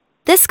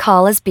This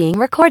call is being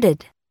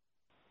recorded.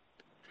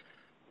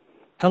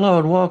 Hello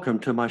and welcome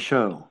to my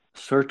show,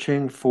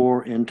 Searching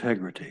for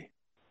Integrity.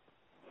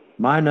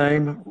 My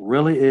name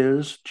really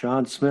is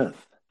John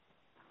Smith,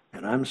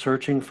 and I'm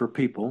searching for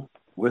people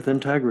with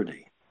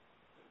integrity.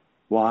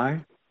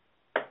 Why?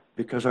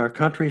 Because our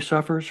country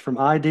suffers from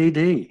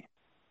IDD,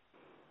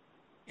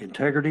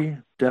 Integrity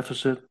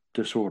Deficit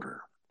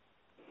Disorder.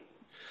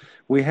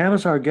 We have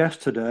as our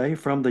guest today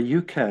from the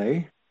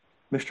UK,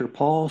 Mr.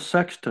 Paul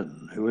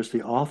Sexton, who is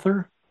the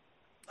author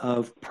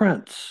of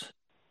Prince,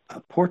 a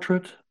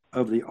portrait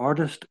of the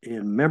artist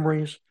in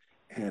memories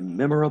and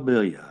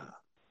memorabilia.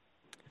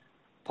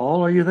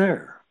 Paul, are you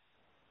there?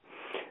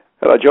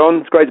 Hello,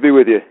 John. It's great to be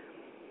with you.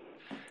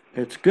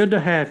 It's good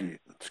to have you.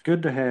 It's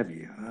good to have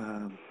you.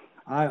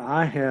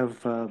 I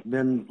have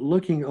been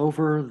looking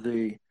over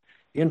the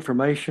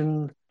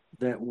information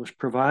that was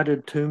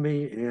provided to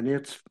me, and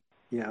it's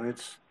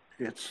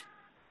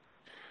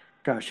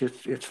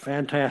it's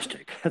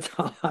fantastic. That's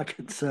all I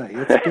can say.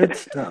 It's good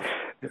stuff.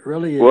 It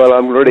really is. Well,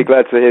 I'm really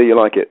glad to hear you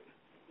like it.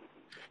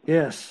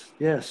 Yes,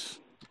 yes.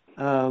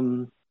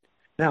 Now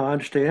I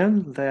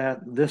understand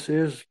that this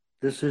is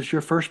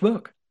your first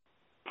book.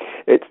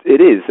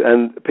 It is,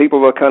 and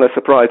people are kind of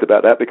surprised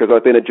about that because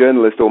I've been a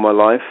journalist all my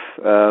life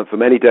for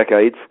many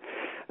decades,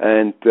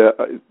 and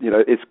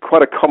it's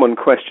quite a common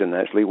question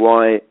actually.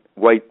 Why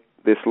wait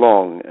this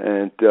long?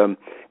 And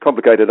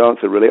complicated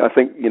answer really. I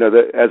think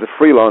that as a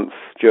freelance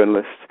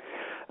journalist,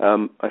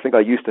 I think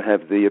I used to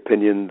have the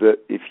opinion that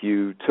if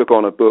you took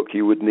on a book,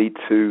 you would need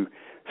to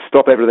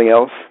stop everything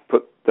else,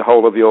 put the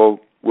whole of your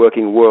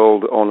working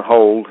world on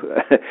hold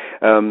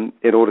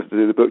in order to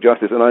do the book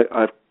justice. And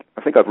I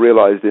think I've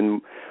realized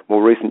in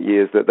more recent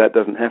years that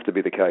doesn't have to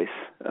be the case.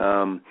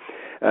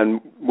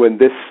 And when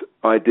this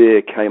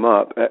idea came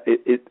up,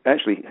 it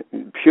actually,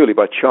 purely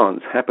by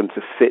chance, happened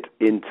to fit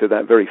into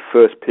that very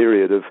first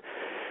period of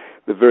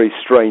the very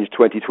strange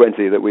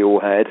 2020 that we all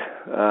had.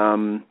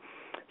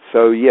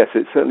 So yes,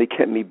 it certainly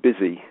kept me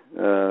busy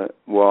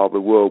while the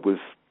world was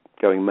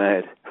going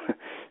mad.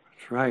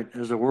 That's right,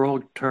 as the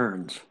world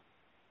turns.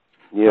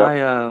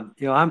 Yeah.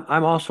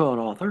 I'm also an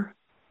author.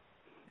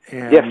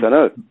 And yes, I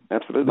know.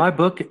 Absolutely. My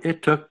book,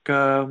 it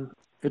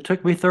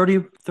took me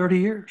 30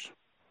 years.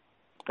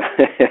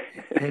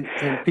 and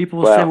people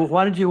will say, well,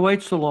 why did you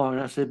wait so long?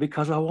 And I said,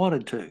 because I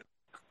wanted to.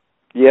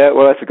 Yeah,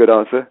 well, that's a good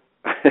answer.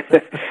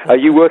 Are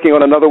you working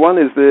on another one?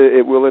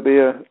 Will there be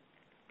a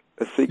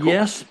sequel?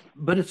 Yes,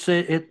 but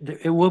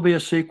it will be a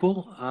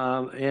sequel,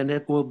 and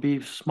it will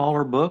be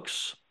smaller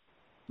books.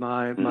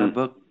 My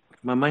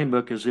main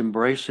book is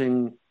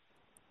Embracing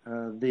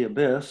the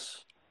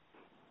Abyss,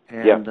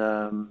 and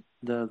I'm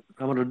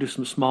going to do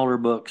some smaller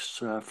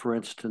books, for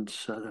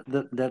instance,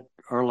 that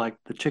are like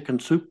the chicken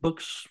soup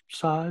books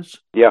size.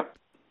 Yeah.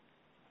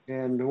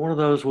 And one of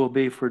those will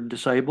be for the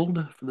disabled.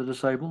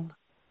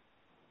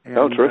 And,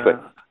 oh, terrific!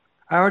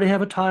 I already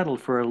have a title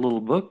for a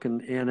little book,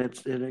 and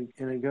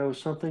it goes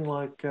something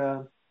like,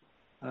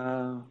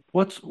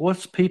 "What's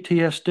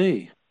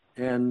PTSD,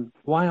 and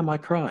why am I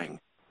crying?"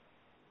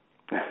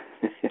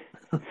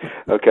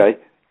 Okay.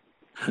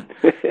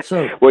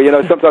 So,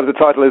 well, sometimes the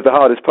title is the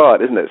hardest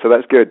part, isn't it? So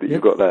that's good that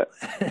you've got that.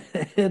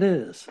 It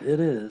is.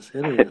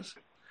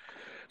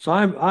 So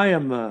I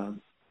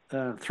am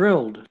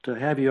thrilled to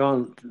have you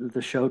on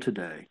the show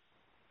today.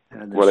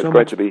 And well, it's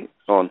great to be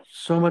on.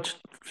 So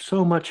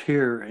much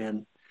here,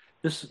 and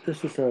this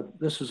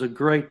is a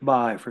great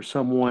buy for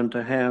someone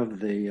to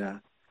have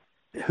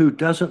who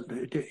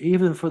doesn't,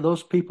 even for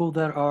those people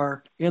that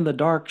are in the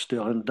dark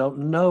still and don't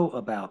know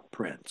about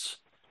Prince.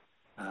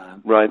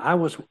 Right. I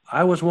was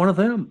one of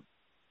them.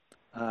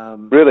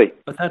 Really?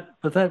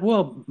 But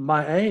well,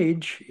 my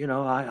age,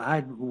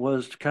 I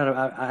was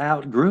I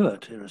outgrew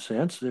it in a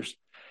sense. There's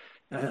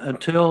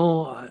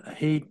until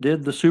he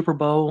did the Super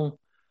Bowl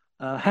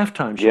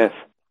halftime show. Yes.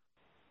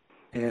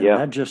 And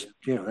that just,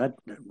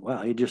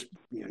 he just,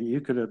 you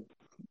could have,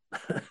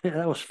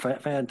 that was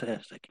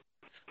fantastic.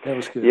 That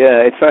was good. Yeah,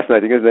 it's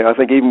fascinating, isn't it? I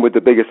think even with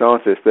the biggest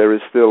artists, there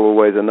is still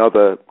always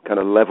another kind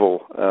of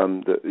level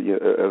of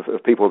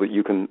people that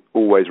you can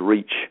always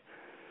reach.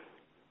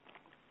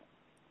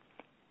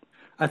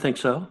 I think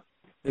so,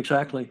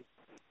 exactly.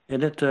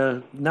 And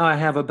now I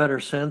have a better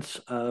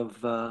sense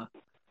of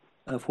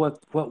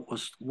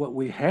what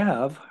we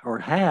have or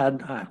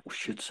had, I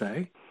should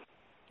say.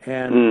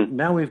 And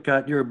now we've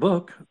got your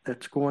book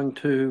that's going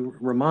to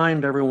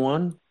remind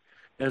everyone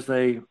as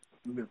they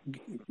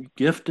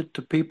gift it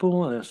to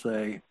people, as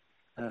they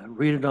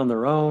read it on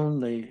their own.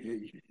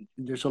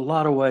 There's a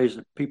lot of ways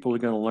that people are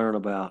going to learn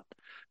about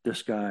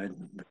this guy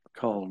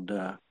called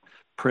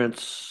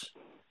Prince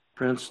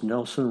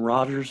Nelson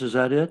Rogers. Is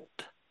that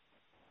it?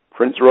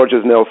 Prince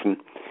Rogers Nelson.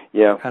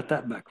 Yeah. Got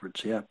that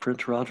backwards. Yeah,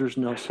 Prince Rogers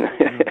Nelson.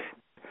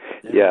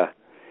 Yeah.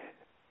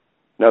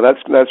 No,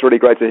 that's really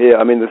great to hear.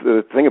 I mean,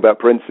 the thing about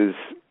Prince is,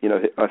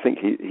 I think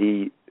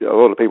he a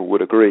lot of people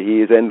would agree,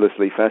 he is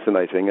endlessly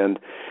fascinating, and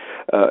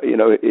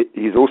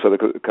he's also the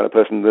kind of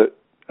person that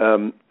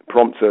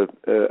prompts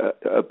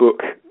a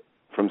book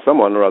from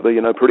someone or other.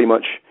 Pretty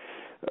much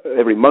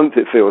every month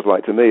it feels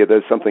like to me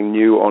there's something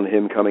new on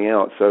him coming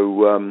out.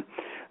 So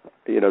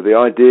the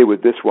idea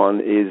with this one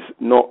is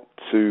not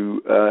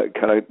to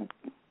kind of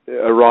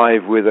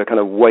arrive with a kind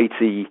of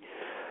weighty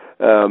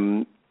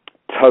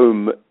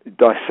tome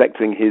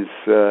dissecting his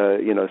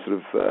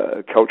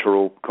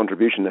cultural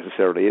contribution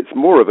necessarily. It's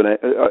more of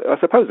I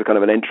suppose a kind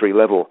of an entry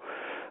level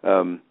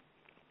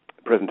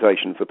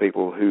presentation for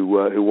people who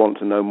want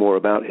to know more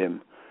about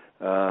him,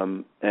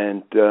 and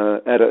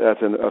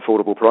at an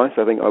affordable price,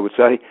 I think I would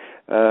say,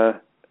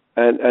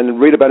 and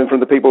read about him from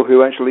the people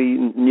who actually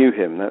knew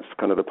him. That's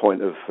kind of the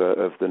point of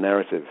the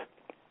narrative.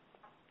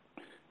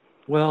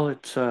 Well,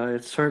 it's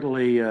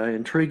certainly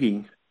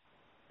intriguing.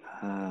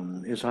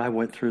 As I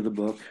went through the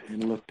book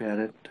and looked at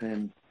it,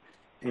 and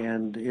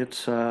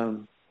it's a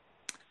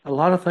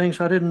lot of things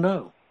I didn't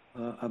know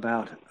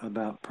about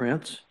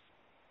Prince,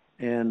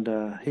 and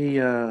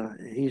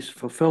he's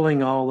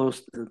fulfilling all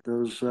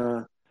those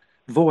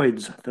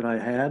voids that I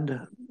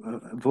had,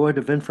 void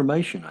of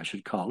information, I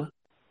should call it.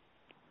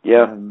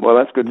 Yeah, well,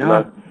 that's good to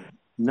know.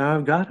 Now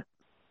I've got it.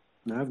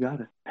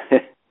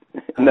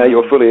 Now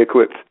you're fully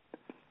equipped.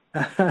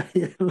 Let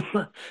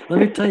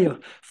me tell you,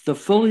 the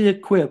fully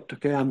equipped.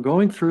 Okay, I'm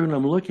going through and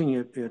I'm looking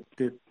at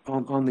it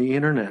on the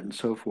internet and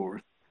so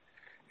forth,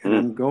 and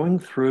I'm going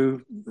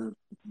through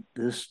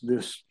this,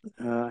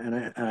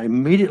 and I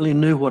immediately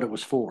knew what it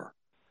was for.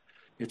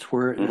 It's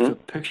a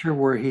picture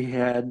where he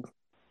had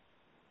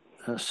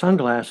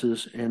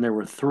sunglasses, and there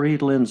were 3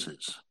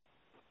 lenses.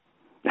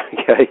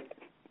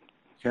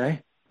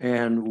 Okay,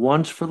 and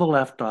one's for the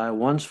left eye,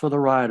 one's for the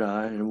right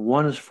eye, and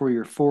one is for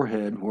your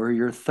forehead, where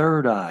your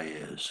third eye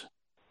is.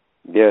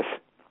 Yes.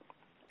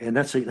 And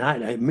that's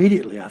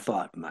immediately I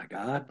thought, my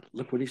God,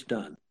 look what he's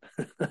done.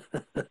 Man,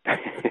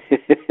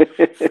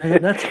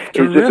 that's terrific.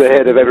 He's just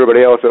ahead of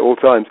everybody else at all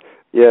times.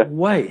 Yeah.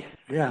 Way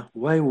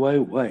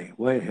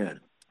ahead.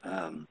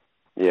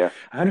 Yeah.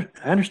 I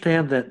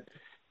understand that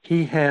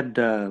he had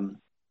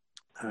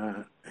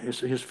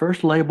his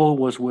first label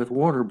was with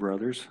Warner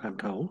Brothers, I'm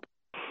told.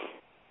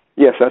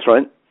 Yes, that's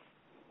right.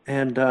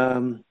 And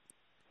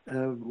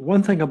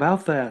one thing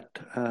about that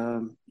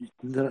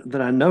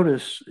that I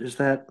noticed is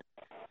that,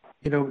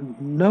 I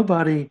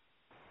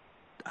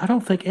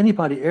don't think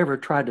anybody ever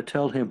tried to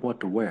tell him what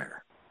to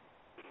wear.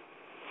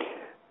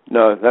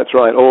 No, that's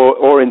right.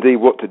 Or indeed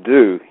what to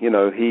do. He,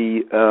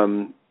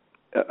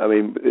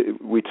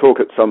 we talk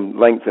at some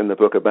length in the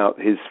book about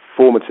his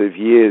formative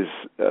years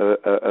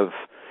of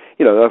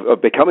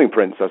becoming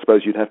Prince, I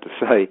suppose you'd have to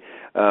say,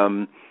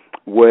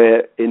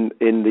 where in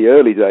the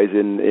early days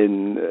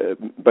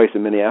based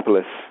in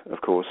Minneapolis,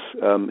 of course,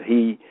 I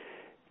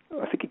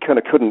think he kind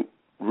of couldn't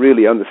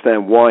really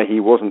understand why he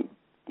wasn't,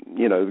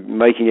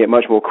 making it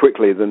much more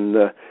quickly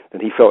than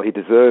he felt he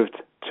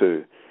deserved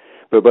to.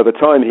 But by the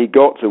time he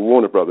got to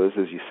Warner Brothers,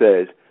 as you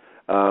said,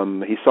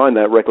 he signed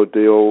that record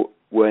deal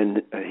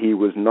when he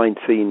was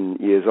 19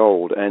 years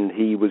old, and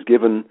he was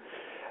given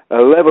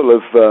a level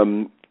of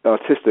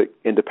artistic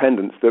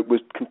independence that was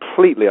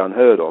completely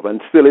unheard of,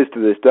 and still is to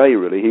this day.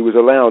 Really, he was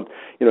allowed.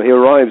 He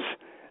arrives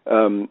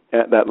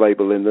at that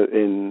label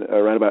in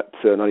around about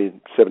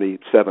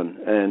 1977,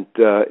 and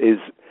is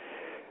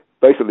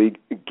basically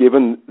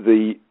given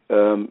the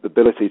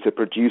ability to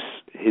produce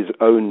his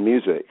own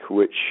music,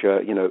 which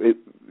it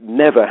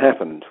never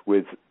happened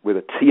with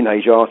a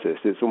teenage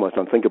artist. It's almost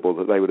unthinkable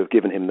that they would have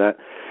given him that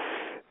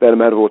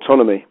amount of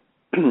autonomy,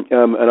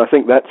 and I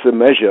think that's a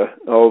measure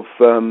of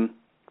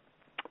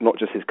not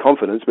just his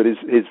confidence, but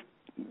his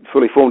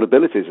fully formed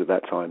abilities at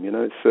that time.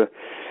 It's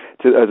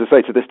as I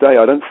say, to this day,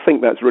 I don't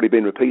think that's really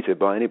been repeated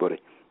by anybody.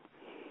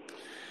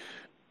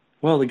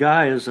 Well, the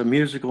guy is a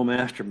musical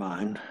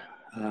mastermind.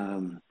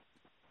 I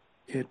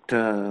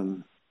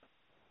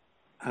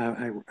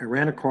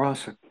ran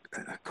across a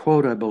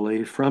quote, I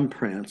believe, from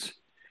Prince,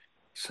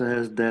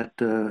 says that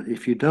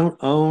if you don't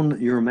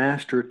own your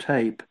master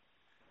tape,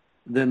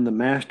 then the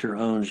master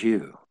owns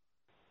you.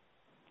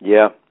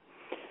 Yeah.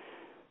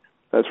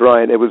 That's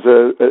right.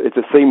 It's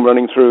a theme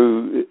running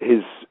through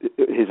his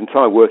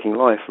entire working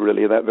life,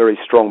 really, that very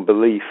strong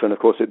belief. And of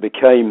course, it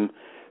became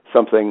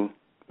something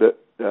that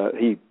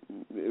he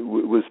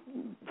was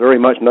very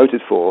much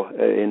noted for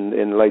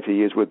in later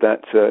years with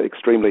that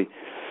extremely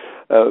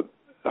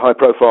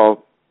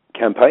high-profile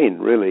campaign,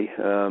 really.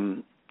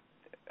 And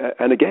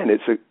again,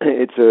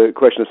 it's a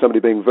question of somebody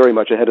being very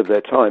much ahead of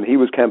their time. He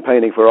was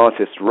campaigning for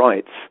artists'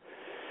 rights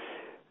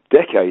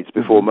decades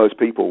before most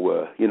people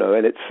were,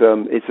 and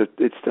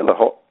it's still a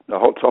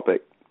hot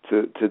topic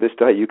to this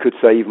day. You could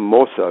say even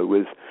more so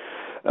with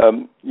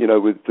in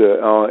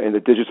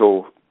the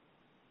digital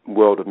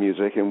world of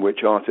music, in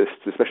which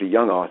artists, especially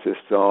young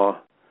artists, are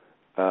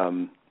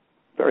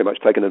very much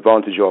taken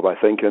advantage of, I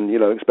think, and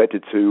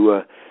expected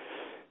to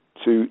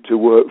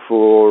work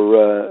for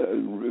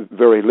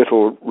very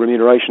little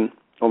remuneration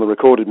on the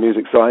recorded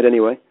music side,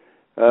 anyway.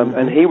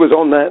 And he was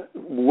on that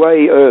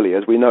way early,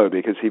 as we know,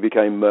 because he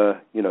became,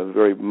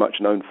 very much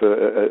known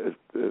for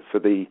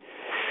the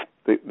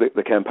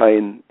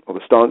campaign or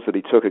the stance that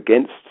he took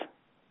against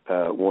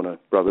Warner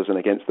Brothers and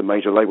against the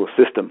major label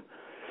system.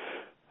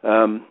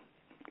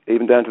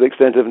 even down to the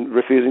extent of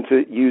refusing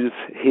to use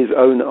his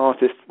own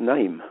artist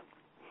name.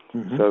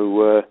 Mm-hmm.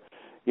 So,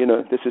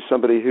 this is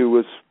somebody who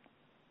was,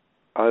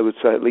 I would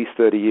say, at least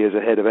 30 years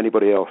ahead of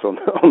anybody else on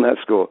that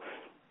score.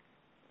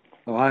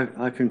 Oh,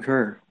 I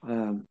concur.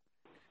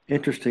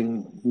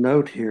 Interesting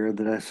note here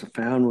that I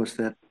found was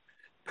that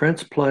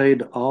Prince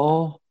played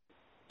all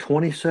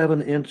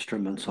 27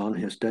 instruments on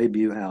his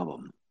debut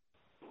album.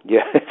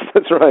 Yes,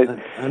 that's right.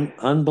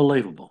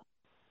 Unbelievable.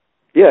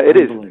 Yeah, it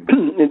is.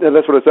 And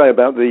that's what I say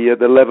about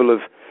the level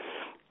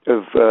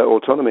of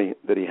autonomy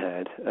that he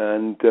had,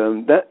 and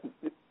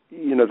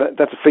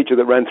that's a feature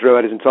that ran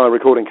throughout his entire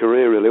recording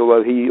career, really.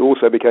 Although he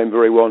also became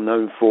very well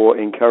known for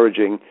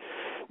encouraging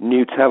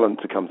new talent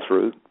to come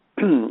through,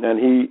 and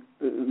he,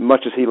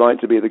 much as he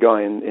liked to be the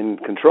guy in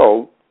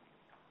control,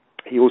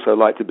 he also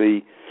liked to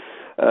be,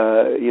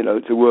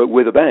 to work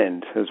with a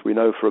band, as we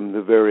know from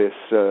the various,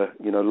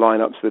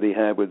 lineups that he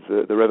had with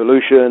the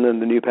Revolution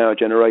and the New Power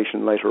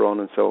Generation later on,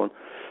 and so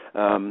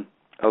on.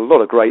 A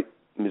lot of great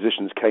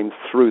musicians came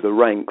through the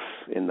ranks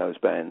in those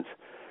bands,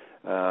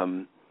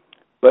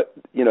 but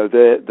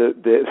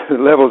the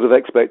levels of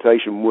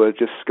expectation were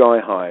just sky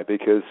high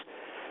because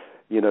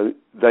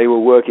they were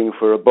working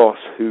for a boss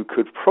who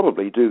could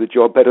probably do the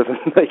job better than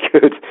they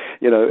could,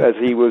 as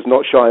he was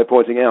not shy of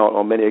pointing out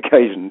on many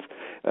occasions.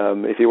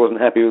 If he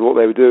wasn't happy with what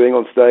they were doing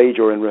on stage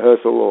or in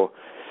rehearsal or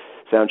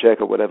sound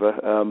check or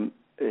whatever,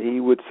 he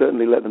would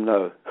certainly let them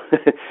know.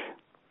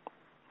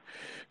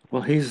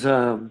 Well, he's,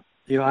 I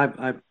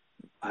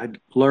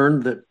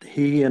learned that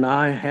he and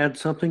I had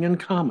something in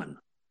common.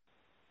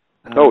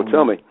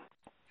 Tell me.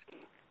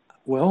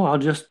 Well, I'll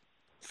just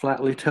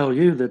flatly tell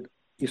you that,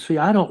 you see,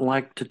 I don't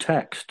like to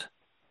text.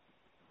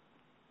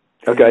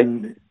 Okay.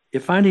 And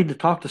if I need to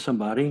talk to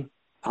somebody,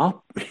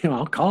 I'll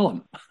call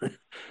them.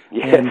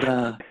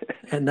 Yes.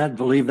 And I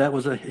believe that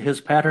was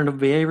his pattern of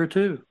behavior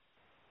too.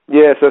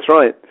 Yes, that's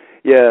right.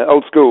 Yeah,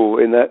 old school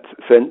in that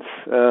sense.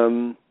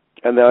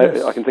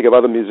 Yes. I can think of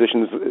other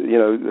musicians,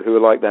 who are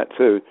like that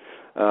too.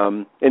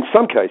 In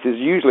some cases,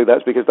 usually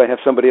that's because they have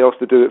somebody else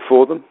to do it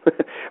for them.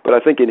 But I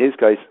think in his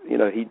case,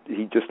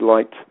 he just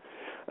liked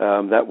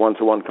that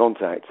one-to-one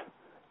contact.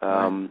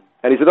 Right.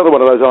 And he's another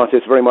one of those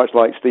artists, very much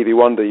like Stevie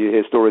Wonder. You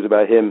hear stories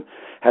about him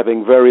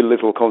having very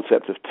little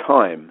concept of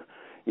time,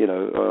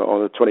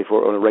 on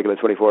a regular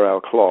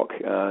 24-hour clock,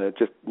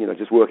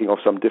 just working off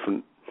some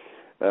different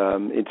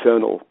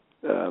internal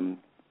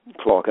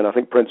clock. And I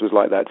think Prince was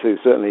like that too.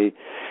 Certainly,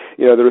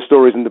 there are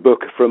stories in the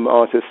book from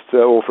artists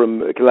or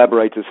from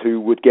collaborators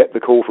who would get the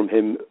call from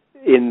him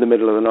in the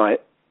middle of the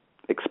night,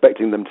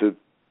 expecting them to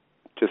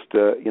just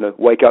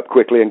wake up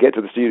quickly and get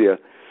to the studio.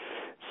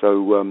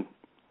 So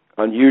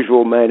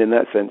unusual man in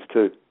that sense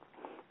too.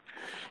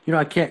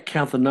 I can't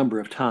count the number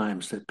of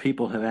times that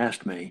people have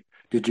asked me,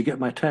 "Did you get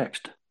my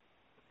text?"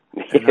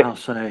 And I'll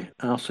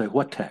say,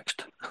 "What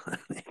text?"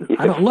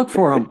 I don't look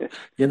for them,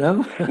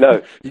 No.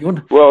 You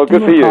want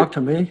good for you. Talk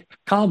to me?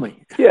 Call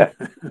me. Yeah.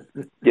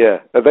 Yeah.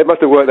 They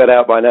must have worked that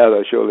out by now,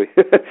 though, surely.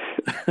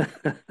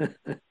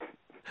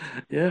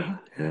 Yeah.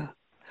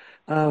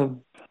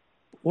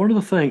 One of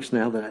the things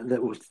now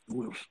that was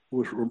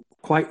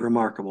quite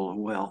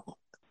remarkable,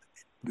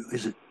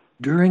 is it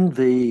during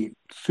the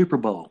Super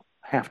Bowl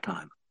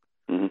halftime?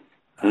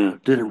 Mm-hmm.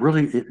 Did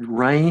it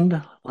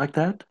rained like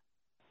that?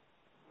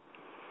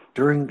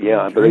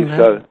 I believe that?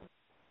 so.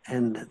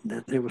 And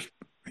it was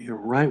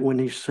right when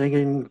he's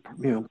singing,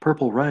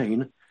 Purple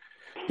Rain.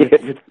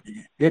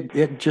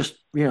 It just,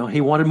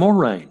 he wanted more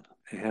rain,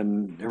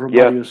 and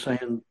everybody was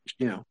saying,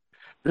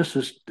 this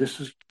is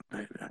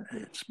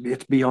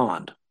it's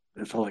beyond.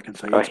 That's all I can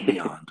say. It's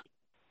beyond.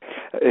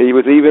 He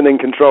was even in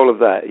control of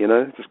that.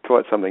 It's just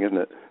quite something, isn't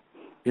it?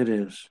 It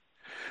is.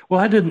 Well,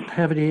 I didn't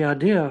have any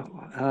idea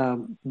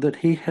that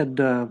he had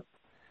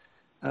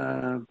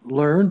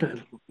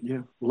learned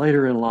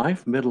later in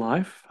life,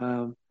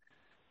 midlife,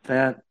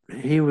 that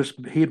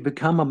he'd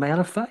become a man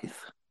of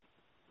faith.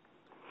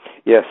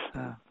 Yes,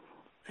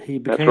 he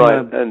became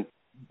a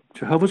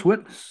Jehovah's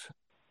Witness.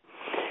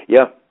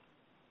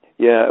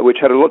 Yeah, which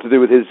had a lot to do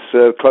with his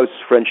close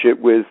friendship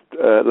with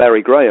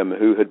Larry Graham,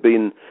 who had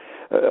been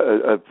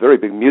a very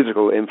big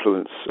musical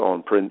influence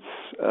on Prince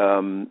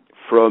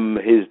from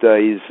his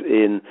days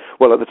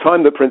at the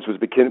time that Prince was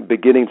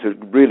beginning to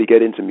really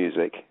get into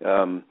music.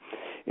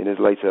 In his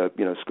later,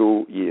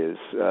 school years,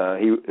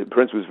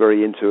 Prince was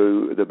very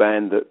into the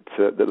band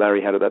that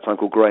Larry had at that time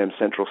called Graham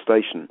Central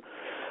Station,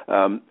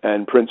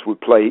 and Prince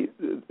would play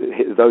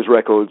those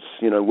records,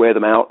 wear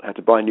them out, had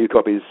to buy new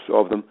copies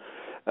of them,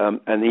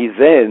 and he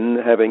then,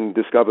 having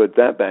discovered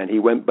that band, he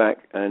went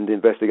back and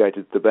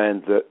investigated the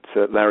band that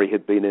Larry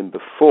had been in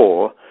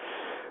before,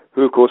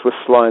 who of course was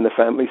Sly and the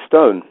Family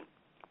Stone.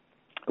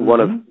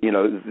 One of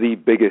the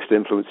biggest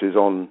influences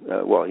on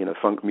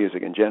funk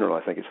music in general,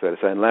 I think it's fair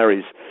to say. And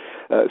Larry's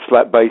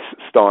slap bass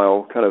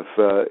style kind of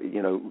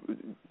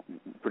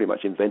pretty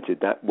much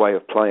invented that way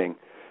of playing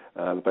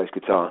the bass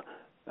guitar.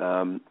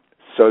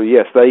 So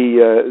yes,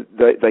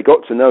 they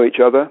got to know each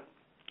other,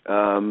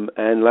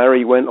 and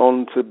Larry went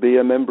on to be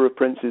a member of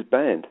Prince's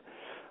band.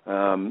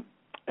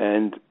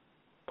 And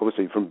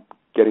obviously from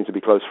getting to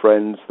be close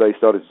friends, they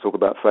started to talk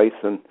about faith,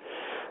 and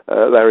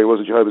Larry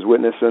was a Jehovah's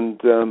Witness, and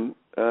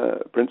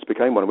Prince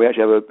became one. We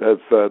actually have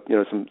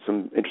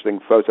some interesting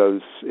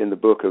photos in the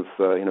book of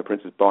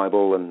Prince's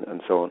Bible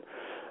and so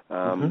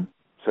on.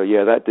 So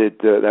yeah, that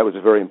was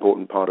a very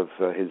important part of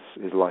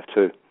his life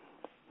too.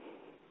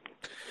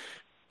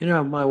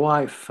 My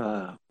wife,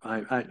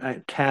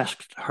 I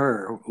tasked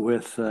her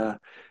with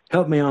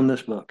help me on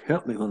this book.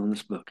 Help me on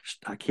this book.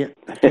 I can't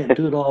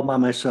do it all by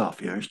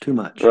myself. It's too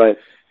much. Right.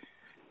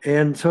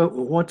 And so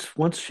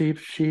once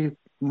she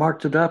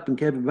marked it up and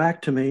gave it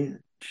back to me,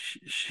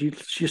 she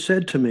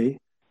said to me,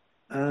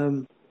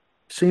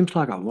 "Seems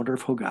like a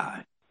wonderful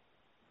guy."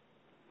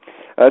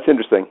 That's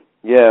interesting.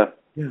 Yeah.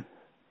 Yeah.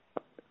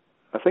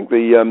 I think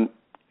the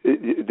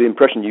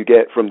impression you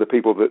get from the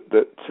people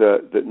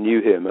that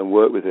knew him and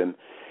worked with him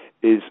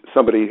is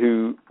somebody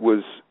who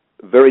was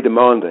very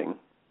demanding,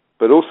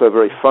 but also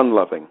very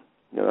fun-loving.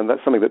 And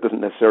that's something that doesn't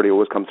necessarily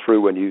always come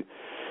through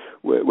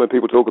when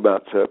people talk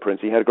about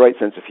Prince. He had a great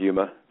sense of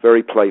humor,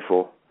 very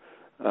playful.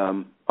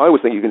 I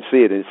always think you can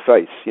see it in his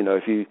face.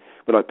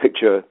 When I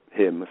picture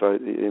him, if I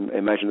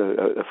imagine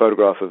a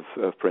photograph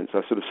of Prince,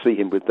 I sort of see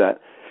him with that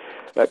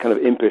kind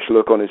of impish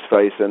look on his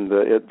face and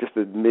just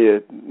the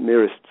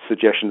merest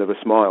suggestion of a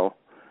smile.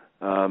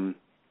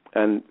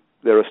 And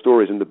there are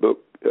stories in the book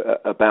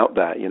about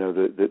that,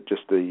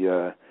 just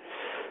the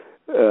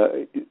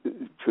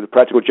sort of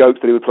practical jokes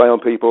that he would play on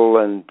people,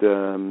 and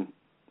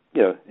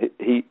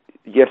he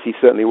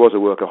certainly was a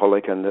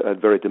workaholic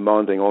and very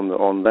demanding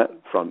on that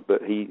front,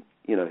 but he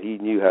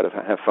knew how to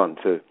have fun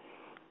too.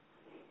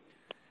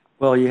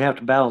 Well, you have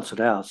to balance it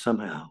out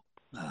somehow.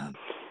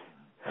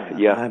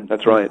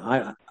 That's right.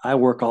 I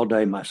work all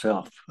day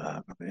myself,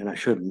 and I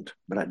shouldn't,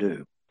 but I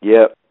do.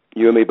 Yeah,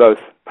 you and me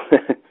both.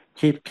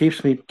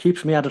 Keeps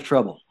me out of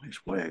trouble. Is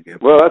the way I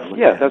get. Well,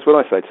 that's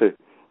what I say too.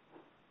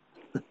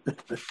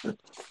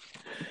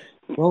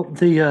 Well,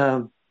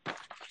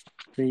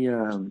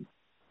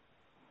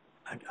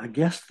 I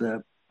guess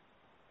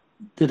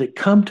did it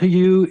come to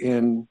you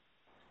in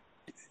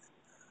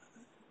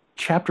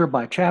chapter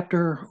by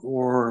chapter,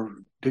 or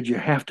did you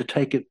have to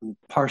take it and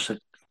parse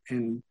it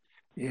in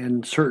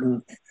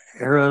certain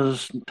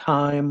eras,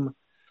 time,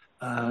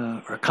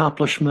 or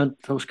accomplishment,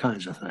 those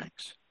kinds of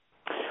things?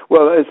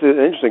 Well, it's an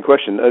interesting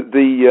question.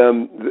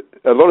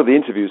 A lot of the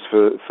interviews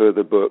for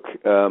the book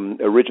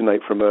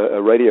originate from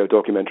a radio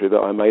documentary that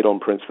I made on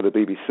Prince for the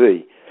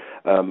BBC,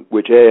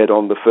 which aired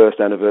on the first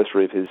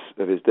anniversary of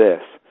his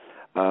death.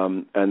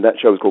 And that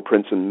show was called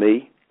Prince and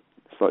Me,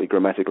 slightly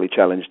grammatically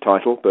challenged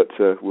title, but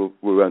we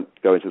won't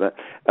go into that.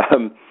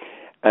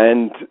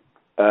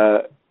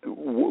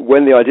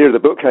 When the idea of the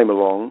book came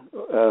along,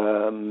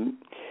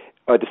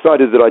 I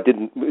decided that I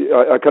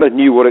kind of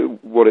knew what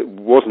it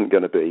wasn't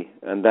going to be,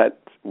 and that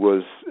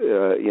was,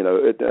 I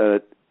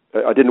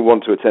didn't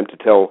want to attempt to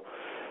tell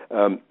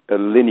a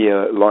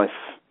linear life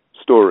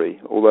story,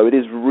 although it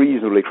is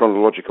reasonably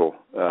chronological.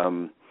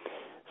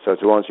 So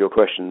to answer your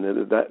question,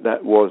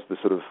 that was the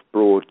sort of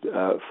broad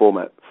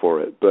format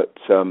for it. But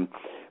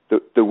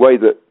the way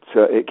that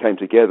it came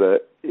together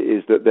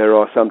is that there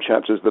are some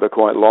chapters that are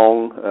quite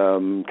long,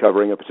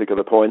 covering a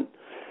particular point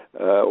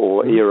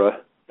or era,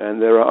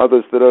 and there are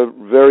others that are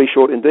very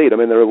short indeed. I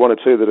mean, there are one or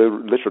two that are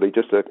literally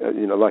just like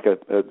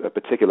a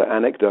particular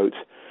anecdote,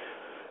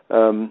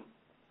 and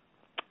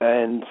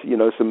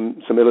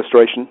some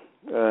illustration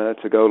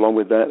to go along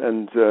with that,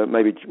 and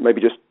maybe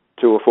just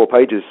 2 or 4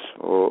 pages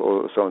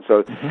or so on.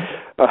 So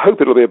I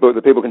hope it'll be a book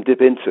that people can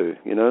dip into.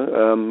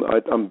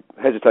 I'm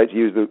hesitate to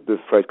use the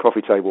phrase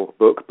coffee table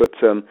book, but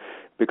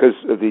because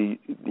of the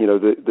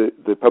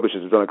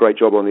publishers have done a great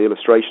job on the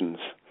illustrations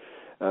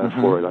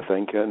for it, I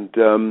think,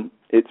 and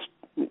it's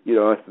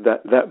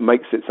that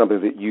makes it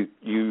something that you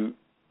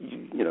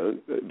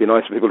it'd be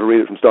nice for people to read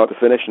it from start to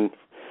finish and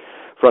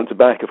front to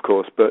back, of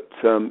course, but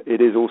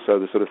it is also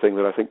the sort of thing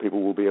that I think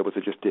people will be able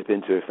to just dip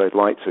into if they'd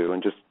like to,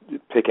 and just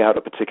pick out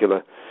a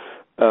particular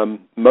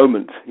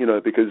moment,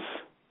 because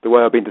the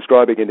way I've been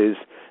describing it is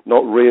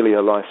not really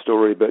a life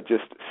story, but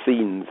just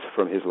scenes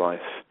from his life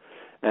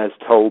as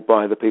told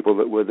by the people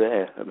that were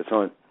there at the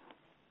time.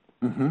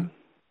 Mm-hmm.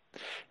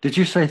 Did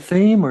you say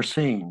theme or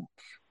scene?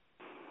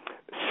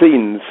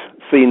 Scenes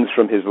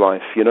from his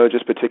life,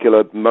 just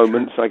particular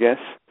moments, I guess.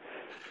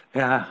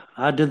 Yeah,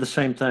 I did the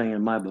same thing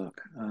in my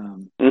book.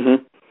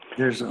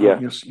 There's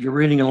you're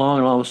reading along,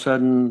 and all of a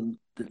sudden,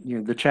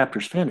 the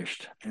chapter's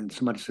finished, and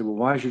somebody said, "Well,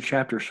 why is your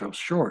chapter so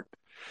short?"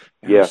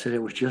 And I said,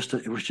 "It was just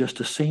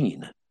a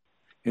scene,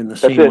 and the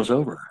scene was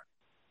over."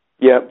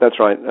 Yeah, that's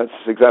right. That's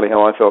exactly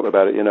how I felt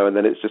about it, and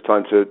then it's just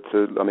time to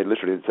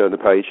literally to turn the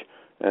page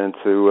and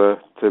to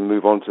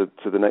move on to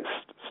the next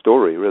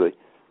story, really.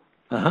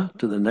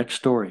 To the next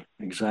story.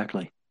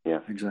 Exactly. Yeah.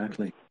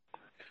 Exactly.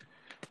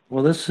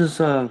 Well, this is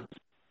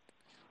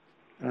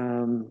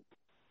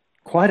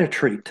quite a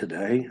treat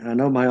today. I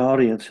know my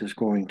audience is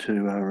going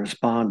to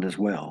respond as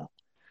well.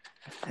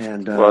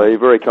 And well, you're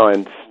very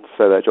kind to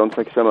say that, John.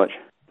 Thank you so much.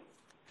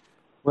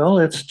 Well,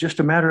 it's just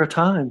a matter of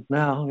time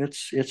now.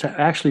 It's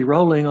actually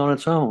rolling on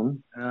its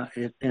own,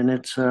 and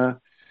it's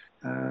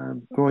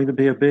going to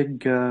be a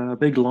big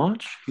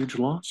launch, huge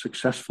launch,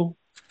 successful,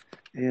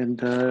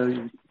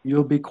 and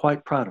you'll be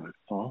quite proud of it,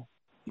 Paul.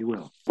 You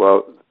will.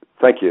 Well,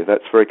 thank you.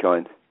 That's very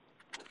kind.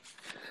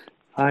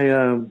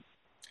 I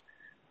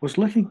was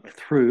looking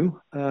through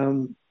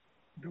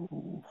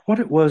what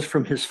it was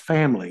from his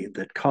family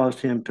that caused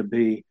him to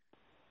be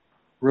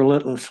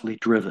relentlessly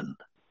driven.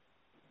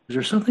 Is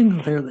there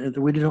something there that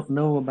we don't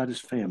know about his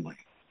family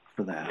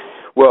for that?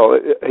 Well,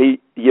 he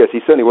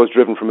certainly was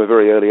driven from a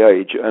very early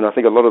age, and I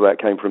think a lot of that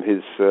came from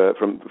his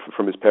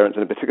from his parents,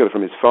 and in particular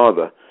from his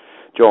father,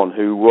 John,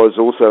 who was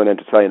also an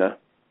entertainer,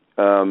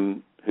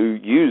 who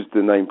used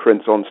the name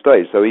Prince on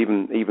stage. So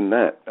even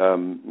that,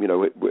 and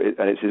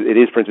it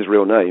is Prince's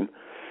real name,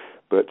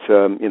 but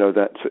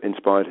that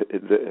inspired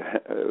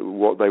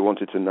what they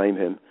wanted to name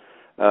him.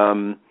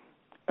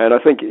 And I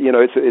think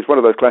it's one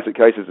of those classic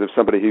cases of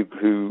somebody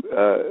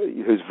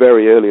whose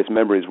very earliest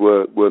memories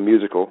were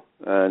musical,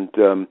 and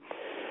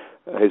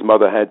his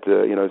mother had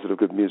sort of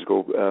good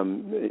musical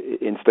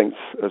instincts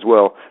as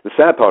well. The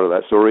sad part of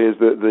that story is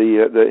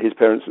that his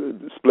parents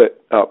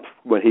split up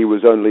when he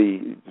was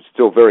only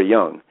still very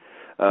young.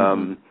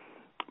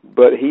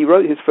 But he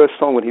wrote his first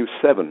song when he was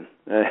 7,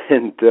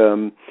 and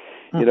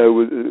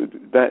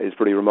that is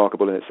pretty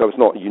remarkable in itself. It's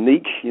not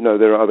unique.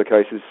 There are other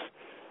cases.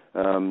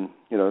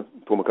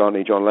 Paul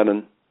McCartney, John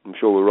Lennon, I'm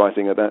sure were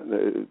writing at that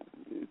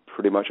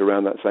pretty much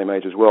around that same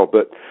age as well.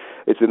 But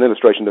it's an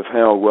illustration of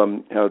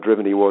how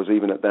driven he was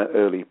even at that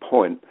early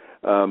point.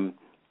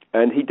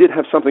 And he did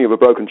have something of a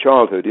broken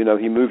childhood.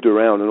 He moved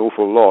around an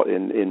awful lot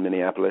in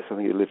Minneapolis. I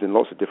think he lived in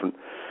lots of different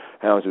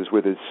houses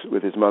with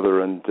his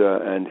mother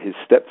and his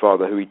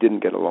stepfather, who he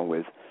didn't get along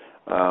with.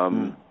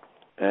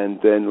 And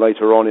then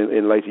later on,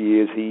 in later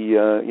years, he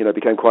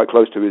became quite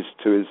close to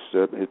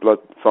his blood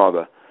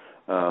father.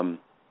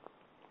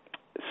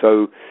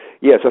 So,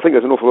 yes, I think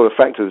there's an awful lot of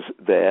factors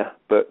there,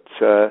 but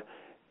there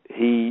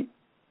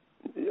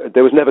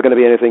was never going to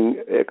be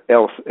anything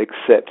else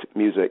except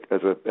music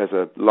as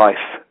a life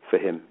for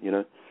him,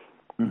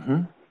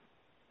 Mm-hmm.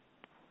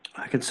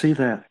 I can see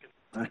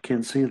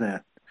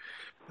that.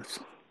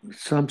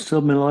 Some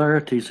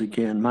similarities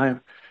again.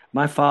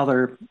 My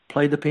father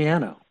played the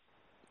piano,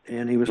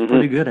 and he was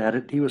pretty good at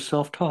it. He was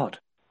self-taught,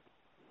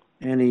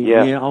 and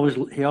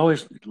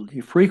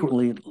he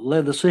frequently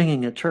led the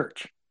singing at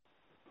church.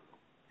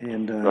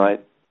 And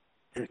right.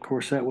 of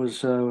course, that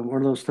was one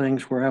of those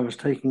things where I was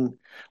taking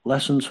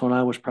lessons when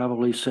I was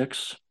probably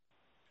 6,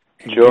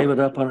 and sure. gave it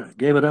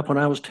up when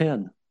I was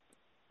 10.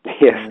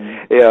 Yes,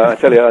 I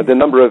tell you, the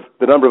number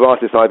of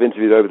artists I've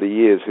interviewed over the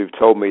years who've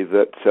told me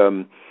that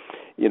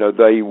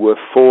they were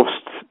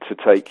forced to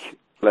take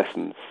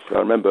lessons. I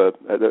remember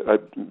a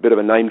bit of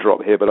a name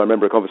drop here, but I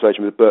remember a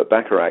conversation with Burt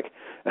Bacharach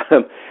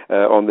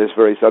on this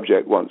very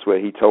subject once, where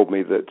he told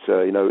me that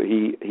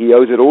he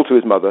owes it all to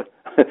his mother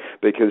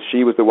because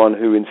she was the one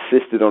who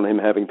insisted on him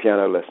having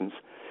piano lessons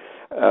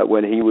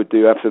when he would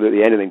do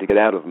absolutely anything to get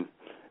out of them.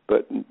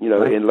 But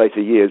right. In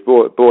later years,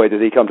 boy,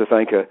 did he come to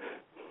thank her.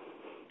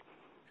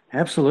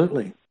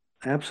 Absolutely.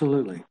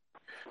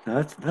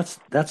 Now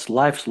that's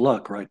life's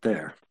luck right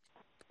there.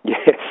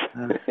 Yes.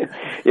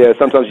 Yeah.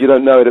 Sometimes you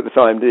don't know it at the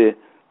time, do you?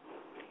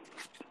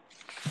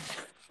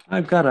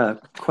 I've got a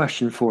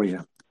question for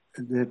you.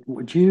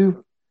 Would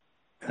you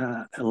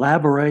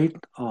elaborate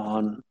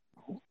on,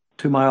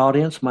 to my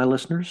audience, my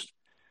listeners,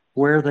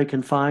 where they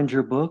can find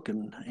your book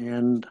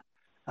and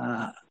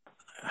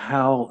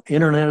how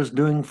internet is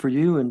doing for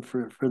you and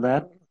for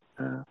that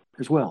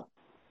as well?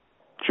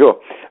 Sure.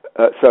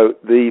 So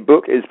the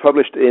book is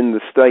published in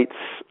the States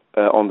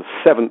on the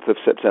 7th of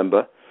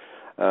September,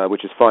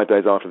 which is 5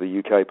 days after the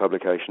UK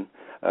publication.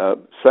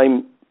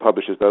 Same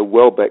publishers, though,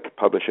 Welbeck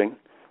Publishing,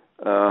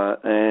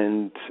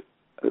 and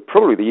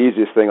probably the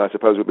easiest thing, I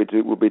suppose, would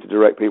be to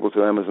direct people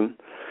to Amazon,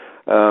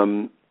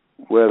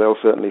 where they'll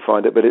certainly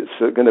find it. But it's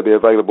going to be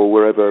available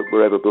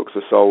wherever books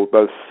are sold,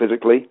 both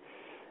physically,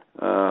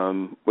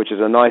 which is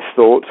a nice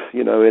thought,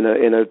 in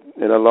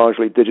a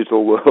largely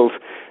digital world,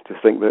 to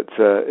think that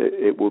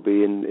it will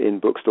be in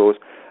bookstores,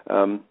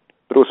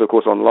 but also, of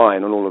course,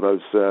 online on all of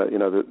those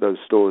those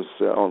stores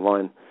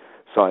online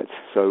sites.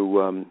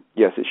 So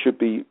yes, it should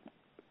be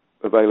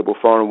available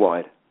far and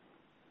wide.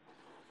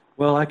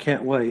 Well, I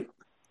can't wait,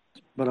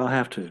 but I'll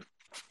have to.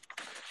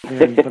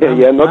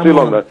 Not too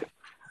long though.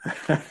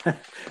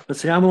 But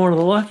see, I'm one of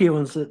the lucky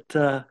ones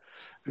that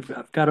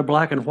I've got a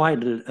black and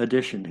white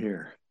edition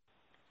here.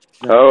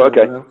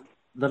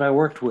 That I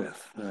worked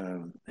with,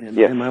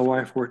 and my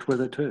wife worked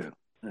with it too,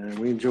 and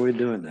we enjoyed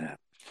doing that.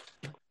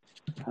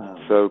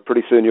 So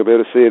pretty soon you'll be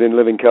able to see it in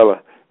living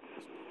color.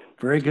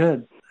 Very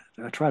good.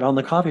 That's right, on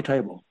the coffee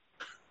table.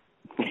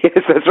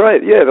 Yes, that's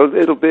right. Yeah,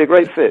 it'll be a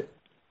great fit.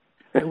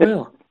 It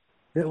will.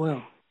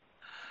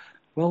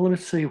 Well,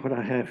 let's see what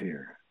I have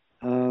here.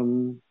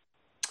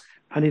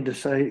 I need to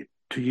say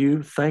to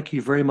you, thank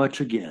you very much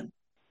again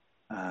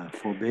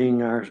for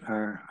being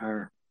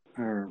our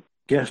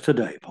guest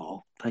today,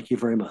 Paul. Thank you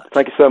very much.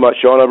 Thank you so much,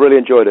 Sean. I really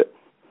enjoyed it.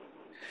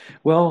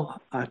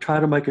 Well, I try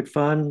to make it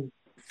fun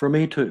for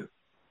me too.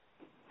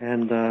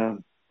 And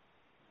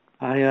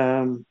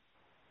I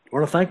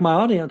want to thank my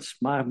audience,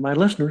 my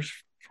listeners,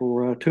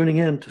 for tuning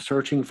in to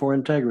Searching for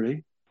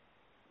Integrity.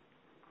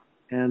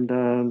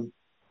 And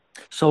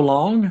so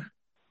long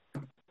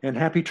and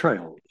happy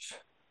trails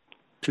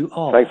to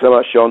all. Thanks so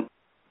much, Sean.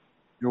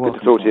 You're welcome.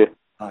 Good to talk to you.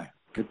 Bye.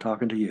 Good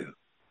talking to you.